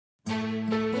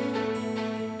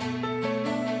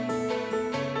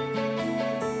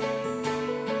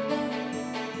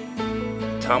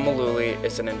Tom Mullooly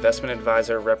is an investment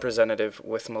advisor representative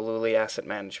with Mullooly Asset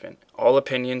Management. All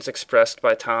opinions expressed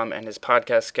by Tom and his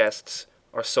podcast guests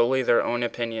are solely their own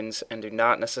opinions and do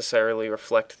not necessarily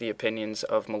reflect the opinions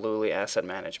of Mullooly Asset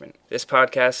Management. This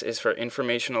podcast is for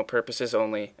informational purposes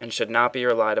only and should not be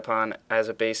relied upon as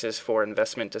a basis for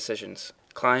investment decisions.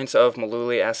 Clients of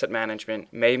Mullooly Asset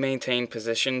Management may maintain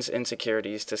positions in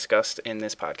securities discussed in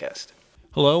this podcast.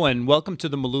 Hello and welcome to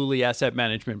the Mullooly Asset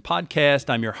Management Podcast.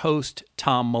 I'm your host,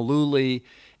 Tom Mullooly.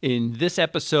 In this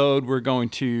episode, we're going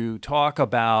to talk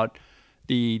about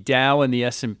the Dow and the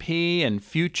S&P and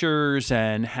futures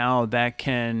and how that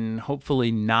can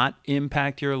hopefully not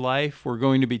impact your life. We're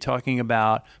going to be talking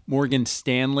about Morgan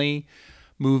Stanley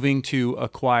moving to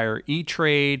acquire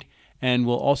E-Trade, and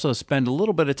we'll also spend a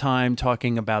little bit of time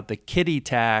talking about the Kiddie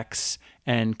Tax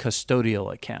and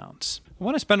custodial accounts. I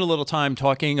want to spend a little time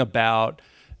talking about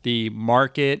the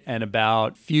market and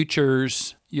about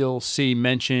futures. You'll see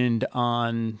mentioned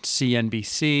on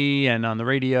CNBC and on the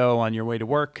radio on your way to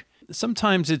work.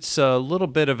 Sometimes it's a little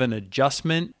bit of an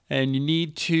adjustment, and you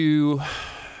need to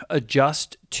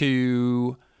adjust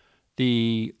to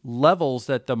the levels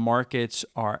that the markets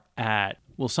are at.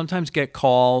 We'll sometimes get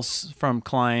calls from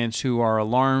clients who are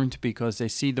alarmed because they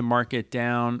see the market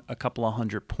down a couple of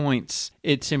hundred points.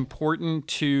 It's important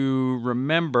to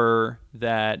remember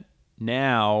that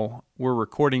now we're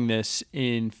recording this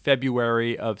in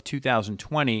February of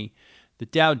 2020. The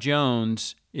Dow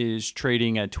Jones is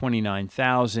trading at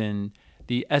 29,000.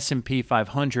 The S&P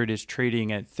 500 is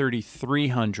trading at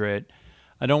 3,300.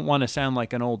 I don't want to sound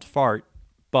like an old fart,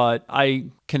 but I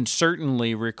can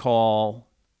certainly recall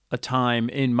a time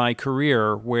in my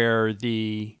career where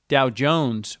the Dow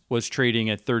Jones was trading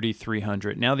at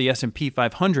 3,300. Now the S&P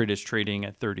 500 is trading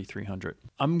at 3,300.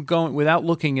 I'm going, without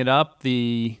looking it up,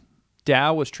 the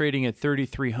Dow was trading at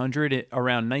 3,300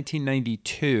 around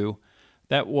 1992.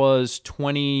 That was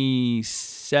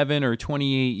 27 or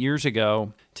 28 years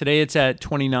ago. Today it's at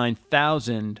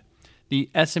 29,000. The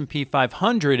S&P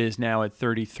 500 is now at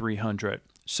 3,300.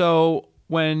 So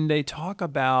when they talk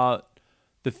about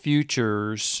the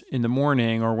futures in the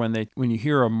morning, or when you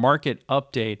hear a market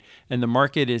update and the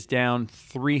market is down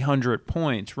 300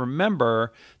 points,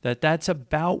 remember that that's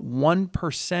about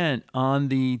 1% on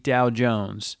the Dow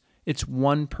Jones. It's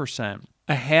 1%.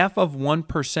 A half of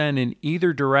 1% in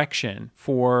either direction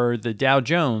for the Dow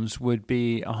Jones would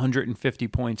be 150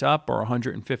 points up or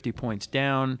 150 points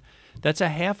down. That's a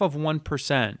half of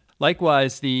 1%.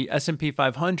 Likewise, the S&P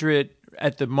 500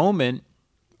 at the moment,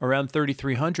 around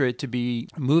 3,300, to be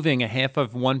moving a half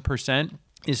of 1%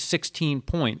 is 16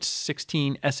 points,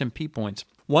 16 S&P points.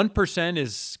 1%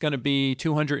 is going to be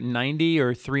 290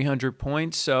 or 300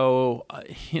 points. So,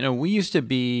 we used to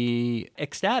be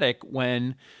ecstatic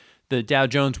when the Dow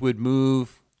Jones would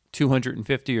move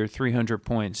 250 or 300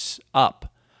 points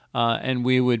up. And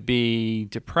we would be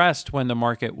depressed when the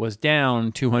market was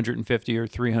down 250 or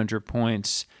 300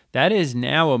 points. That is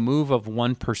now a move of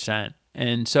 1%.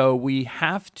 And so we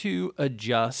have to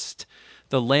adjust.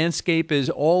 The landscape is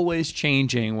always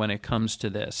changing when it comes to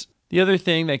this. The other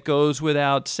thing that goes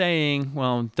without saying,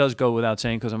 well, it does go without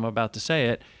saying because I'm about to say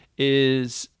it,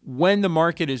 is when the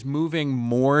market is moving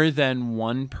more than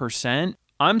 1%,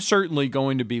 I'm certainly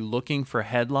going to be looking for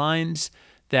headlines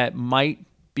that might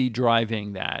be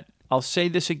driving that. I'll say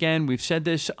this again. We've said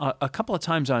this a couple of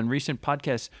times on recent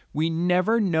podcasts. We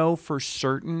never know for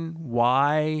certain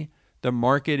why the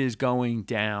market is going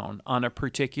down on a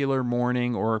particular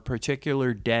morning or a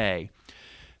particular day.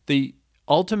 The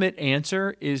ultimate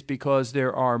answer is because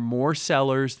there are more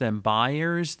sellers than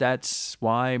buyers. That's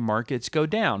why markets go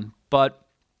down. But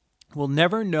we'll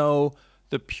never know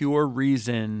the pure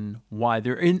reason why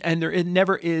it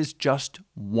never is just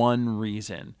one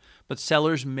reason. But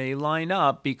sellers may line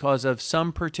up because of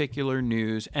some particular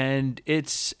news, and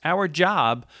it's our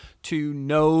job to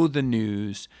know the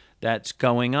news that's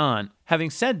going on.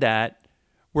 Having said that,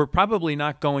 we're probably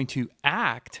not going to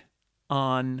act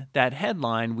on that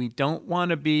headline. We don't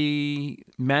want to be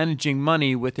managing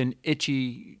money with an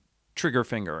itchy trigger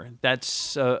finger.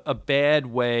 That's a bad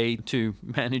way to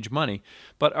manage money.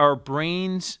 But our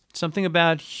brains, something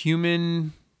about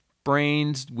human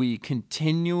brains, we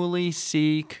continually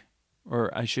seek, or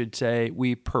I should say,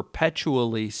 we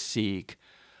perpetually seek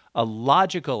a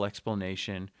logical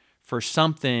explanation for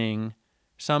something,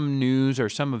 some news or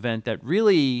some event that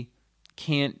really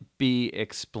can't be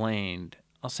explained.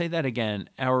 I'll say that again.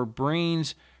 Our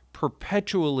brains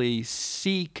perpetually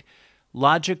seek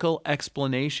logical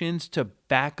explanations to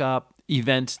back up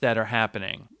events that are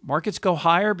happening. Markets go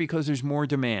higher because there's more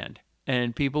demand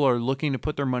and people are looking to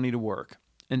put their money to work.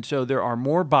 And so there are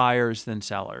more buyers than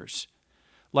sellers.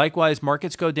 Likewise,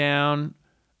 markets go down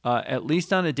at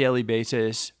least on a daily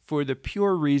basis for the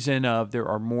pure reason of there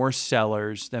are more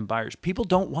sellers than buyers. People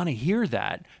don't want to hear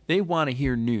that. They want to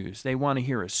hear news. They want to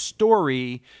hear a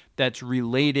story that's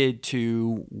related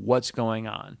to what's going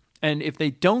on. And if they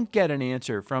don't get an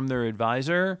answer from their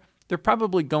advisor, they're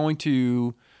probably going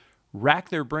to rack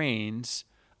their brains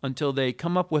until they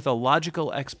come up with a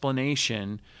logical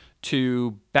explanation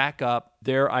to back up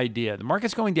their idea. The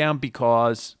market's going down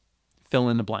because fill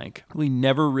in the blank. We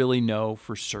never really know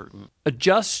for certain.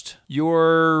 Adjust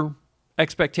your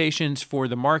expectations for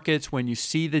the markets when you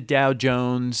see the Dow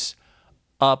Jones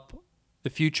up, the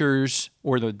futures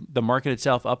or the market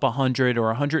itself up 100 or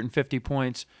 150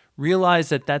 points. Realize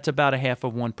that that's about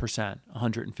 0.5%,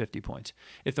 150 points.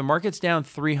 If the market's down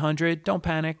 300, don't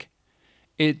panic.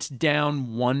 It's down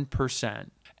 1%.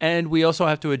 And we also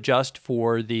have to adjust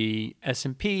for the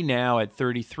S&P now at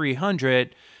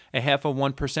 3,300,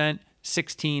 0.5%,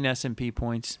 16 S&P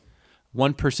points.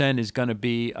 1% is going to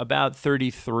be about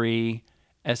 33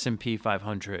 S&P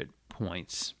 500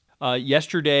 points.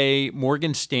 Yesterday,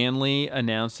 Morgan Stanley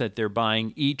announced that they're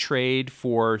buying E-Trade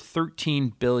for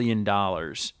 $13 billion.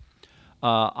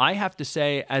 I have to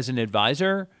say, as an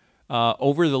advisor,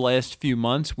 over the last few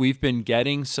months, we've been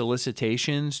getting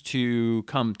solicitations to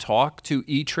come talk to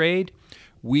E-Trade.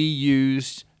 We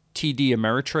used TD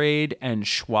Ameritrade and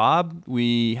Schwab.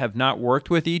 We have not worked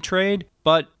with E-Trade,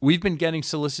 but we've been getting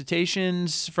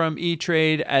solicitations from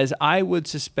E-Trade, as I would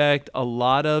suspect a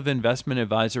lot of investment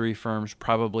advisory firms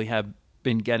probably have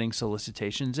been getting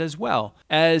solicitations as well.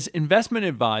 As investment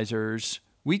advisors,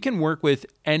 we can work with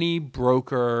any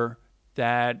broker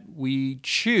that we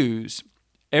choose.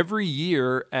 Every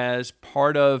year, as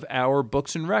part of our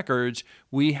books and records,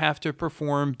 we have to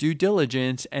perform due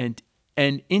diligence and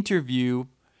interview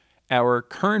our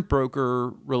current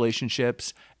broker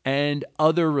relationships and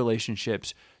other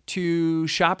relationships to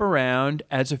shop around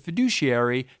as a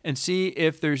fiduciary and see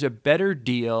if there's a better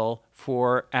deal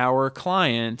for our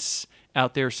clients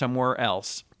out there somewhere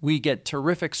else. We get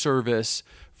terrific service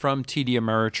from TD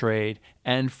Ameritrade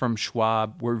and from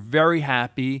Schwab. We're very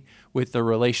happy with the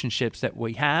relationships that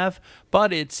we have,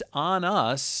 but it's on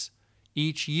us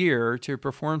each year to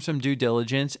perform some due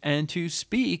diligence and to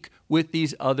speak with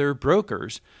these other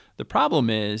brokers. The problem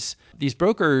is these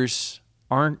brokers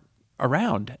aren't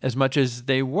around as much as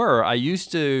they were. I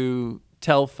used to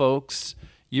tell folks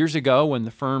years ago when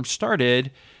the firm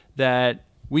started that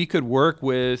we could work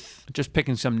with, just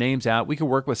picking some names out, we could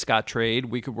work with Scottrade,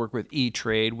 we could work with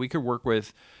E-Trade, we could work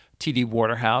with TD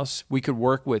Waterhouse, we could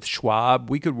work with Schwab,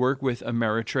 we could work with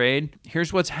Ameritrade.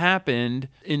 Here's what's happened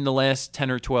in the last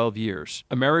 10 or 12 years.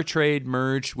 Ameritrade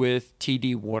merged with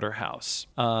TD Waterhouse.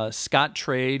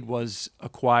 Scottrade was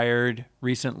acquired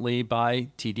recently by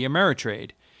TD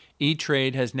Ameritrade.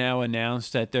 E-Trade has now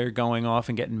announced that they're going off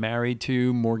and getting married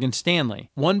to Morgan Stanley.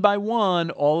 One by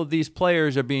one, all of these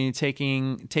players are being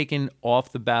taken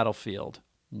off the battlefield.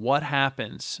 What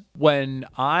happens? When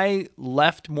I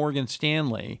left Morgan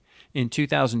Stanley in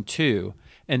 2002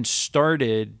 and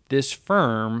started this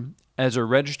firm as a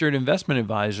registered investment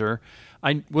advisor,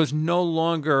 I was no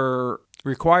longer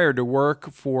required to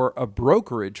work for a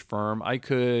brokerage firm. I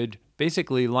could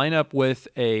basically line up with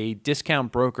a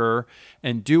discount broker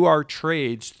and do our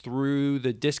trades through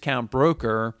the discount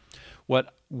broker.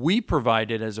 What we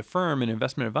provided as a firm, an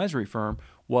investment advisory firm,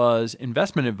 was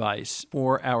investment advice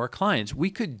for our clients. We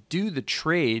could do the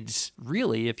trades,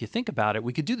 really, if you think about it,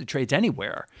 we could do the trades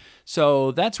anywhere.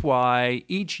 So that's why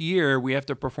each year we have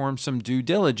to perform some due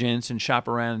diligence and shop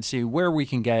around and see where we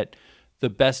can get the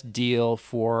best deal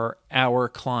for our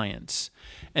clients.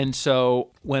 And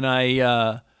so when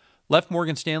I left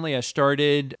Morgan Stanley, I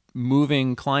started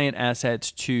moving client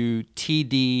assets to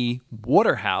TD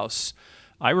Waterhouse.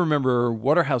 I remember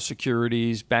Waterhouse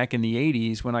Securities back in the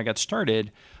 80s when I got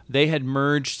started. They had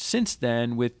merged since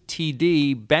then with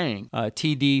TD Bank.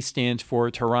 TD stands for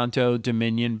Toronto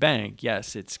Dominion Bank.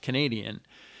 Yes, it's Canadian.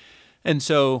 And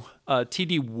so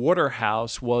TD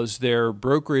Waterhouse was their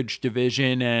brokerage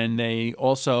division, and they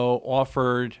also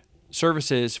offered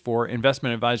services for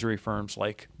investment advisory firms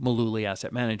like Mullooly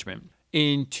Asset Management.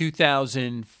 In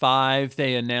 2005,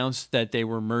 they announced that they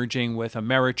were merging with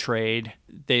Ameritrade.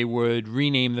 They would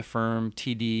rename the firm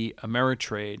TD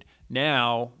Ameritrade.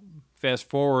 Now, fast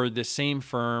forward, the same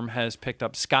firm has picked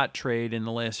up Scottrade in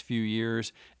the last few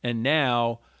years, and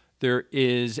now there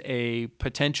is a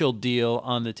potential deal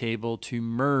on the table to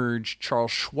merge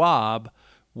Charles Schwab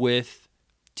with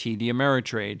TD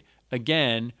Ameritrade.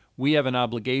 Again, we have an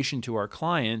obligation to our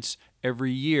clients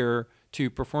every year to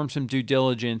perform some due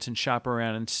diligence and shop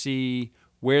around and see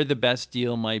where the best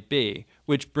deal might be,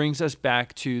 which brings us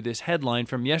back to this headline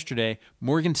from yesterday.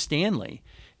 Morgan Stanley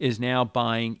is now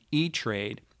buying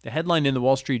E-Trade. The headline in the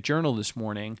Wall Street Journal this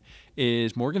morning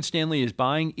is Morgan Stanley is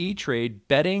buying E-Trade,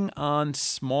 betting on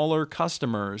smaller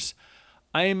customers.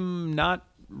 I'm not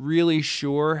really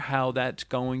sure how that's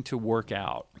going to work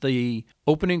out. The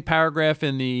opening paragraph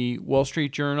in the Wall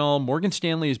Street Journal, Morgan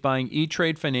Stanley is buying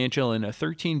E-Trade Financial in a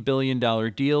 $13 billion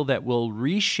deal that will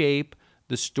reshape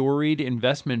the storied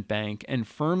investment bank and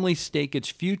firmly stake its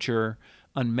future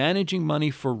on managing money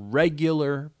for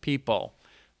regular people.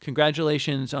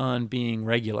 Congratulations on being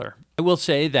regular. I will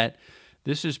say that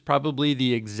this is probably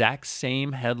the exact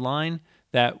same headline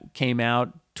that came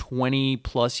out 20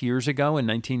 plus years ago in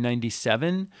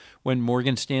 1997 when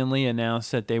Morgan Stanley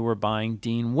announced that they were buying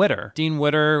Dean Witter. Dean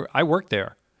Witter, I worked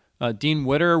there. Dean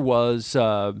Witter was,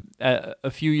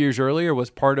 a few years earlier, was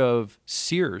part of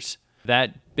Sears.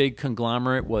 That big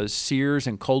conglomerate was Sears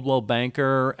and Coldwell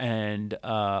Banker and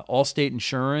Allstate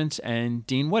Insurance and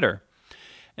Dean Witter.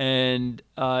 And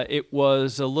it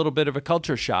was a little bit of a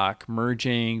culture shock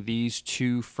merging these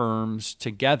two firms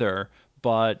together,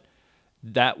 but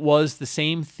that was the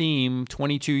same theme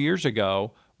 22 years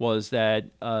ago, was that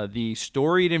the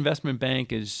storied investment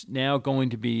bank is now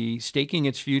going to be staking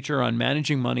its future on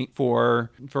managing money for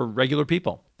regular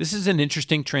people. This is an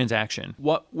interesting transaction.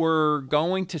 What we're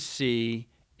going to see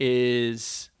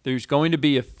is there's going to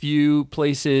be a few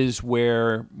places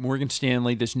where Morgan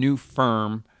Stanley, this new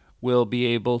firm, will be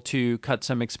able to cut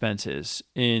some expenses.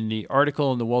 In the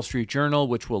article in the Wall Street Journal,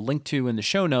 which we'll link to in the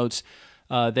show notes,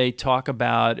 they talk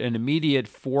about an immediate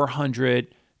 $400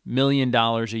 million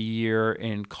a year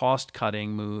in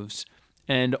cost-cutting moves,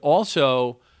 and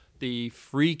also the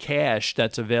free cash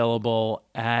that's available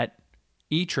at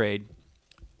E-Trade.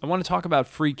 I want to talk about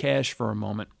free cash for a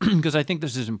moment because I think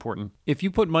this is important. If you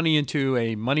put money into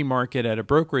a money market at a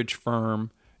brokerage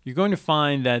firm, you're going to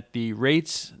find that the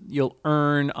rates you'll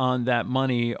earn on that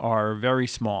money are very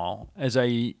small. As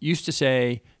I used to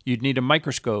say, you'd need a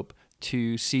microscope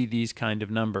to see these kind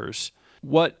of numbers.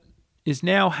 What is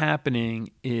now happening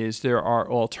is there are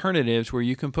alternatives where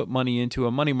you can put money into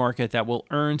a money market that will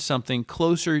earn something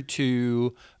closer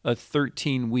to a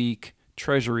 13-week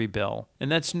treasury bill.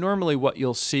 And that's normally what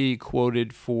you'll see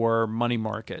quoted for money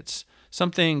markets.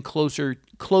 Something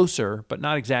closer, but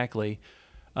not exactly,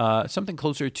 something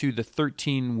closer to the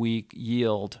 13-week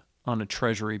yield on a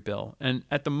treasury bill. And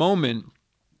at the moment,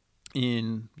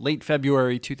 in late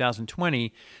February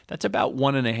 2020, that's about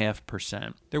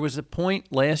 1.5%. There was a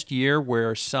point last year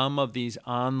where some of these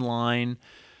online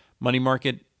money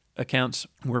market accounts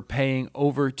were paying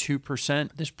over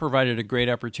 2%. This provided a great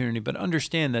opportunity, but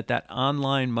understand that that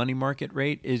online money market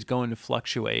rate is going to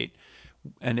fluctuate,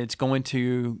 and it's going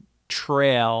to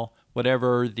trail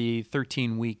whatever the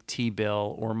 13-week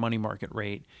T-bill or money market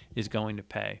rate is going to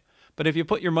pay. But if you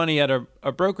put your money at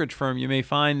a brokerage firm, you may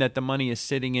find that the money is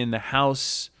sitting in the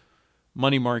house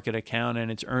money market account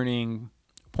and it's earning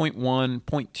 0.1,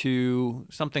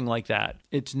 0.2, something like that.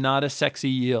 It's not a sexy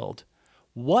yield.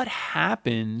 What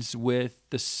happens with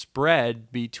the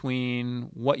spread between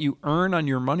what you earn on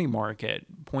your money market,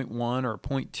 0.1 or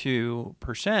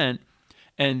 0.2%,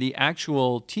 and the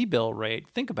actual T-bill rate?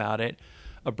 Think about it.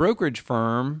 A brokerage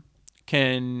firm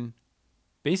can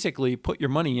basically put your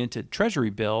money into treasury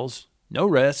bills, no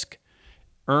risk,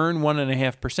 earn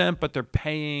 1.5%, but they're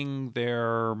paying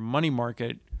their money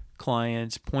market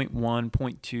clients 0.1,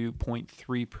 0.2,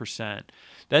 0.3%.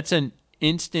 That's an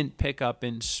instant pickup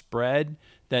in spread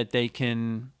that they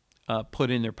can put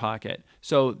in their pocket.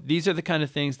 So these are the kind of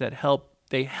things that help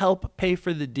pay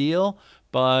for the deal,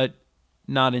 but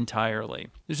not entirely.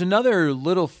 There's another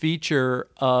little feature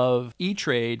of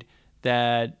E-Trade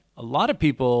that a lot of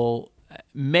people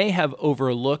may have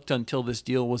overlooked until this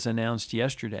deal was announced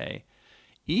yesterday.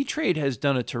 E-Trade has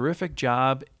done a terrific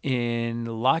job in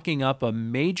locking up a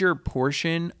major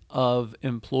portion of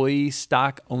employee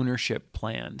stock ownership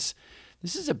plans.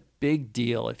 This is a big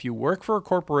deal. If you work for a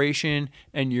corporation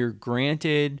and you're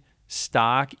granted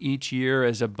stock each year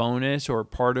as a bonus or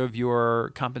part of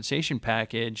your compensation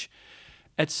package,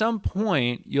 at some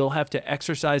point you'll have to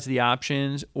exercise the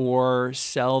options or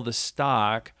sell the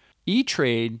stock.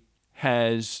 E-Trade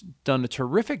has done a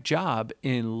terrific job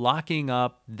in locking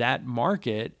up that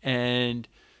market, and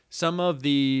some of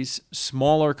these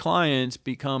smaller clients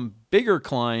become bigger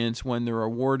clients when they're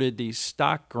awarded these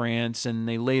stock grants and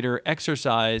they later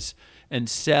exercise and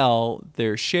sell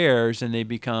their shares and they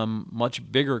become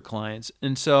much bigger clients.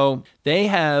 And so they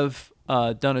have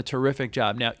done a terrific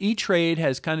job. Now, E-Trade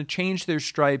has kind of changed their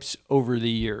stripes over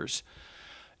the years.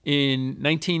 In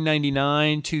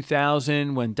 1999,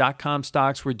 2000, when dot-com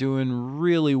stocks were doing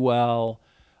really well,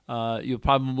 you'll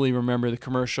probably remember the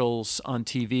commercials on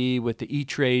TV with the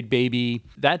E-Trade baby.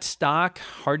 That stock,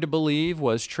 hard to believe,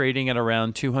 was trading at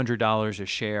around $200 a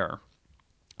share.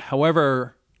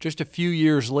 However, just a few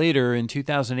years later, in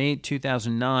 2008,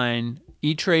 2009,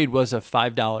 E-Trade was a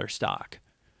 $5 stock.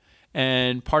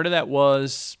 And part of that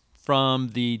was from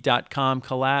the dot-com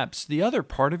collapse. The other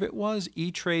part of it was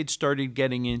E-Trade started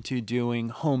getting into doing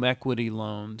home equity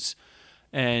loans.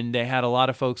 And they had a lot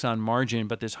of folks on margin,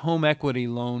 but this home equity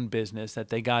loan business that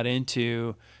they got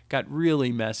into got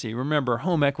really messy. Remember,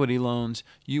 home equity loans,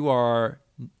 you are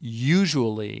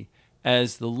usually,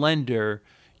 as the lender,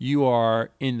 you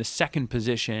are in the second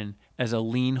position as a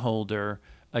lien holder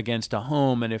against a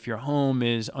home. And if your home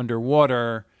is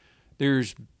underwater,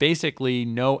 there's basically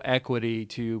no equity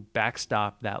to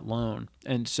backstop that loan.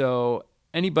 And so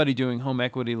anybody doing home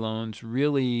equity loans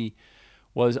really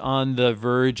was on the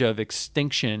verge of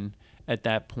extinction at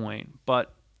that point.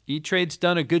 But E-Trade's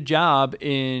done a good job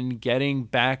in getting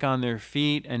back on their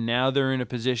feet, and now they're in a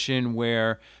position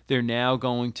where they're now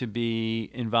going to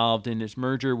be involved in this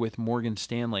merger with Morgan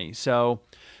Stanley. So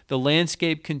the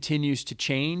landscape continues to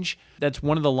change. That's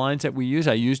one of the lines that we use.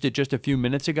 I used it just a few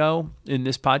minutes ago in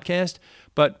this podcast,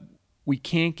 but we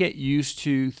can't get used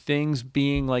to things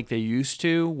being like they used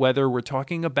to, whether we're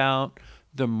talking about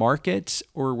the markets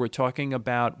or we're talking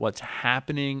about what's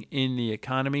happening in the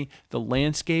economy. The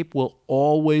landscape will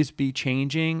always be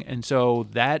changing, and so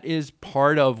that is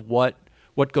part of what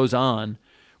goes on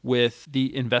with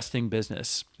the investing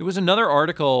business. There was another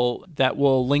article that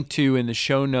we'll link to in the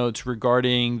show notes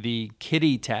regarding the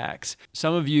Kiddie Tax.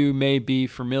 Some of you may be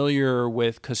familiar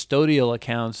with custodial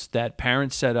accounts that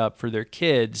parents set up for their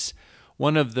kids.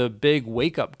 One of the big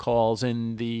wake-up calls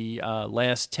in the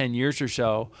last 10 years or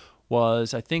so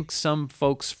was, I think some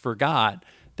folks forgot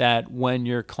that when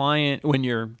your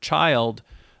child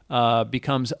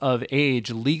becomes of age,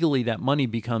 legally that money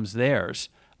becomes theirs.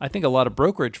 I think a lot of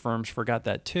brokerage firms forgot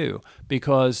that too,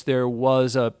 because there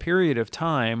was a period of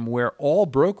time where all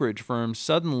brokerage firms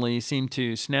suddenly seemed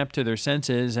to snap to their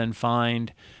senses and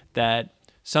find that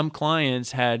some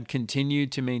clients had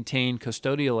continued to maintain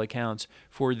custodial accounts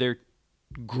for their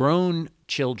grown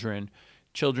children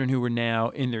who were now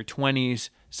in their 20s,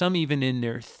 some even in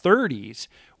their 30s,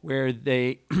 where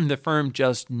the firm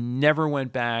just never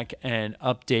went back and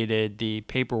updated the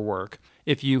paperwork.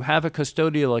 If you have a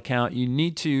custodial account, you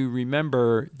need to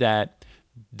remember that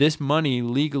this money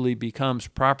legally becomes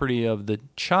property of the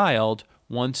child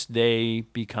once they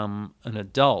become an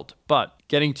adult. But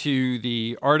getting to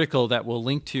the article that we'll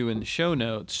link to in the show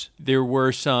notes, there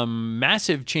were some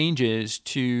massive changes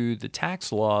to the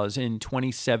tax laws in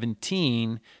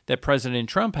 2017 that President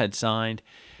Trump had signed,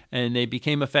 and they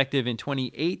became effective in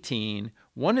 2018.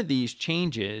 One of these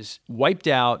changes wiped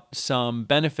out some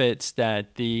benefits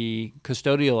that the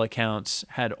custodial accounts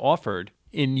had offered.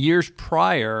 In years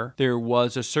prior, there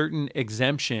was a certain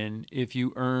exemption if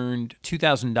you earned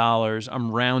 $2,000.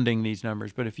 I'm rounding these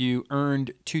numbers, but if you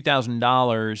earned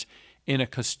 $2,000 in a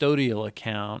custodial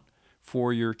account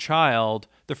for your child,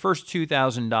 the first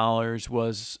 $2,000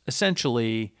 was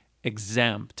essentially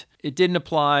exempt. It didn't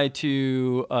apply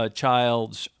to a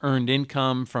child's earned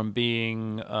income from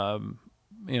being,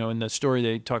 in the story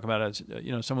they talk about as,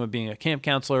 someone being a camp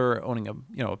counselor, owning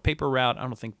a paper route. I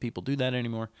don't think people do that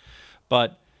anymore.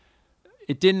 But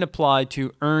it didn't apply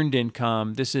to earned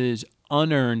income. This is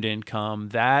unearned income.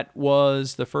 That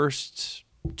was the first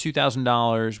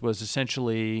 $2,000 was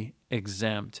essentially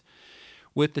exempt.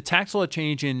 With the tax law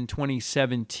change in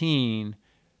 2017,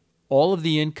 all of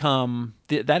the income,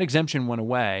 that exemption went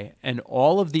away, and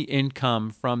all of the income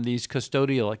from these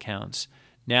custodial accounts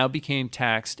now became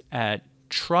taxed at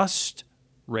trust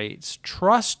rates.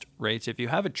 Trust rates, if you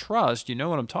have a trust, you know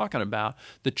what I'm talking about.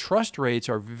 The trust rates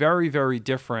are very, very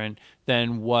different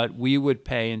than what we would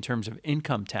pay in terms of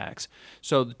income tax.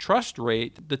 So the trust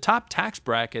rate, the top tax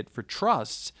bracket for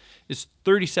trusts is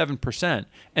 37%,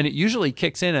 and it usually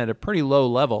kicks in at a pretty low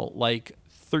level, like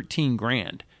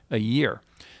 $13,000 a year.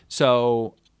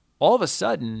 So all of a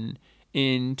sudden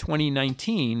in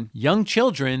 2019, young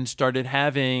children started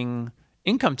having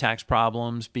income tax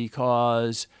problems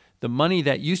because the money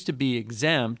that used to be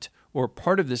exempt, or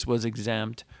part of this was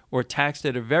exempt, or taxed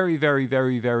at a very, very,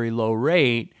 very, very low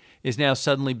rate, is now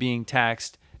suddenly being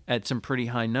taxed at some pretty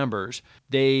high numbers.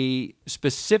 They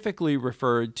specifically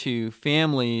referred to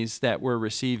families that were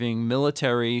receiving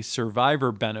military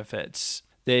survivor benefits.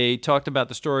 They talked about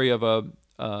the story of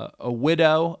a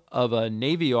widow of a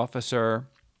Navy officer.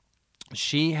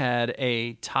 She had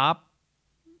a top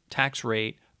tax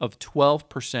rate of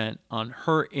 12% on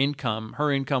her income.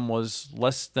 Her income was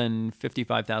less than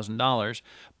 $55,000,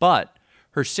 but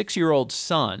her 6-year-old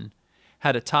son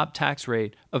had a top tax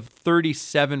rate of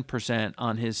 37%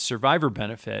 on his survivor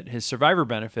benefit. His survivor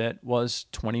benefit was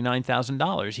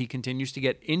 $29,000. He continues to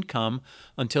get income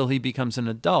until he becomes an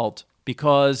adult.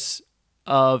 Because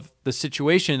of the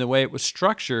situation, the way it was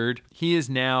structured, he is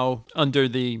now, under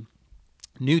the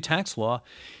new tax law,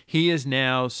 he is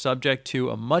now subject to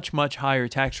a much, much higher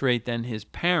tax rate than his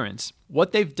parents.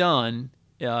 What they've done,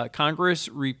 Congress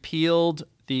repealed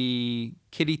the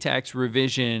Kiddie Tax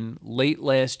revision late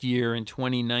last year in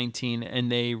 2019,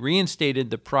 and they reinstated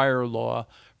the prior law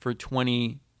for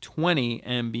 2020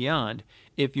 and beyond.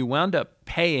 If you wound up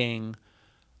paying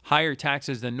higher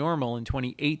taxes than normal in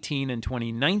 2018 and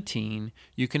 2019,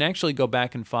 you can actually go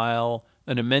back and file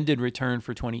an amended return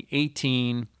for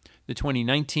 2018. The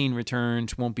 2019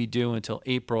 returns won't be due until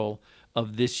April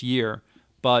of this year.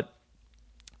 But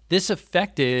this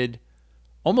affected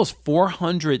almost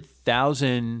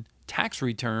 400,000 tax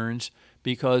returns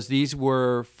because these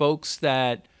were folks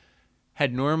that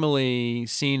had normally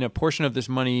seen a portion of this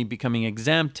money becoming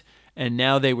exempt, and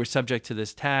now they were subject to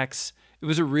this tax. It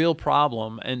was a real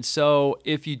problem. And so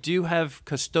if you do have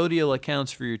custodial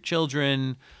accounts for your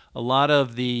children, a lot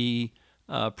of the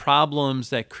problems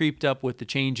that creeped up with the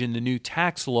change in the new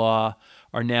tax law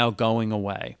are now going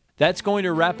away. That's going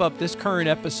to wrap up this current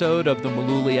episode of the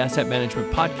Mullooly Asset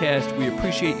Management Podcast. We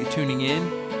appreciate you tuning in,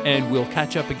 and we'll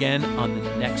catch up again on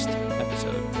the next episode.